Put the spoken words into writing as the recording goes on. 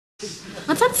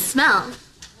What's that smell?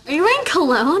 Are you wearing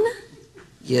cologne?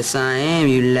 Yes, I am,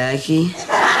 you likey.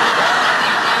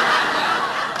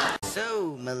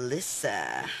 So,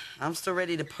 Melissa, I'm still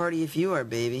ready to party if you are,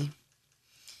 baby.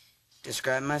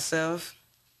 Describe myself.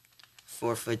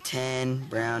 4'10",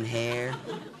 brown hair,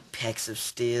 pecs of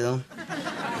steel.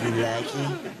 You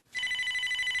likey?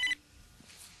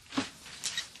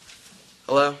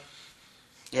 Hello?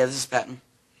 Yeah, this is Patton.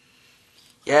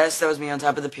 Yes, that was me on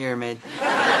top of the pyramid.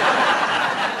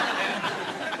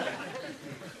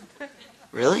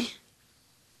 Really?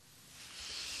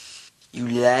 You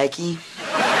likey?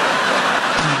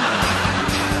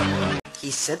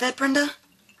 He said that, Brenda?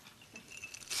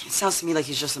 It sounds to me like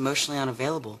he's just emotionally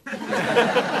unavailable.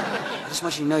 I just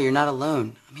want you to know you're not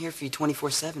alone. I'm here for you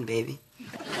 24/7, baby.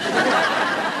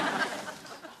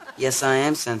 Yes, I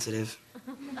am sensitive.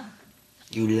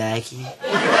 You likey?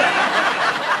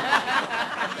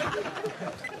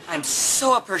 I'm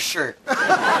so up her shirt.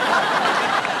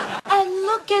 And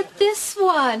look at this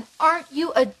one. Aren't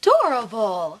you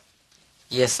adorable?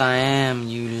 Yes, I am.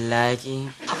 You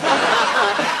likey?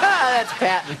 That's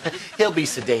Patton. He'll be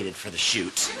sedated for the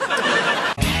shoot.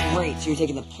 Great. So you're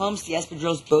taking the pumps, the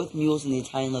espadrilles, both mules, and the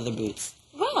Italian leather boots.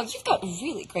 Wow, you've got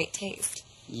really great taste.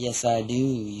 Yes, I do.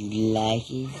 You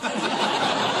likey?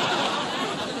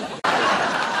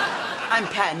 I'm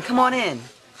Patton. Come on in.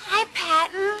 Hi,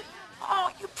 Patton.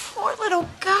 Oh, you poor little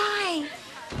guy.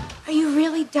 Are you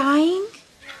really dying?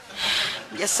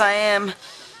 Yes, I am.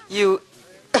 You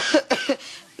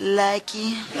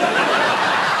likey?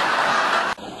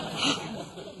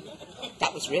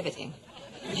 That was riveting.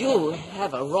 You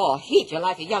have a raw heat. You're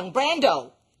like a young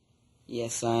Brando.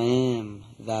 Yes, I am.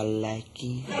 The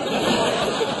likey.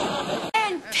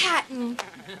 And Patton.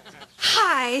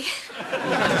 Hi.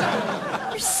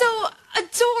 You're so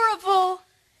adorable.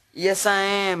 Yes, I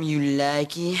am. You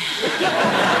likey?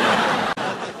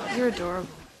 You're adorable.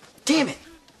 Damn it.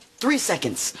 3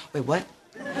 seconds. Wait, what?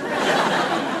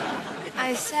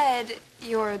 I said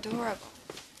you're adorable.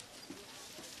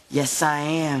 Yes, I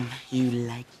am. You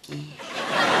likey?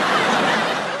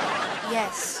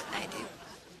 Yes, I do.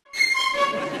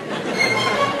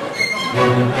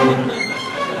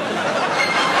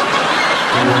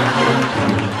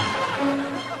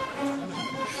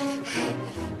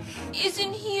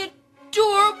 Isn't he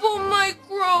adorable,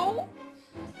 Micro?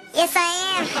 Yes, I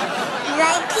am. You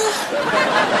likey?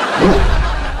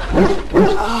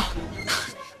 Oh,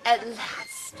 at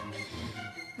last.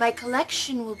 My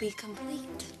collection will be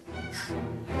complete.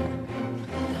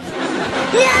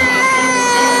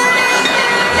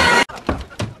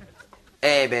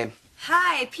 Hey, babe.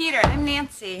 Hi, Peter. I'm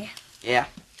Nancy. Yeah.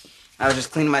 I was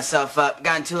just cleaning myself up.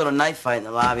 Got into a little knife fight in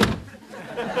the lobby.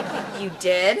 You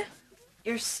did?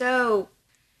 You're so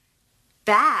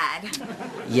bad.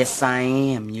 Yes, I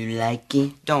am. You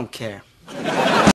likey? Don't care.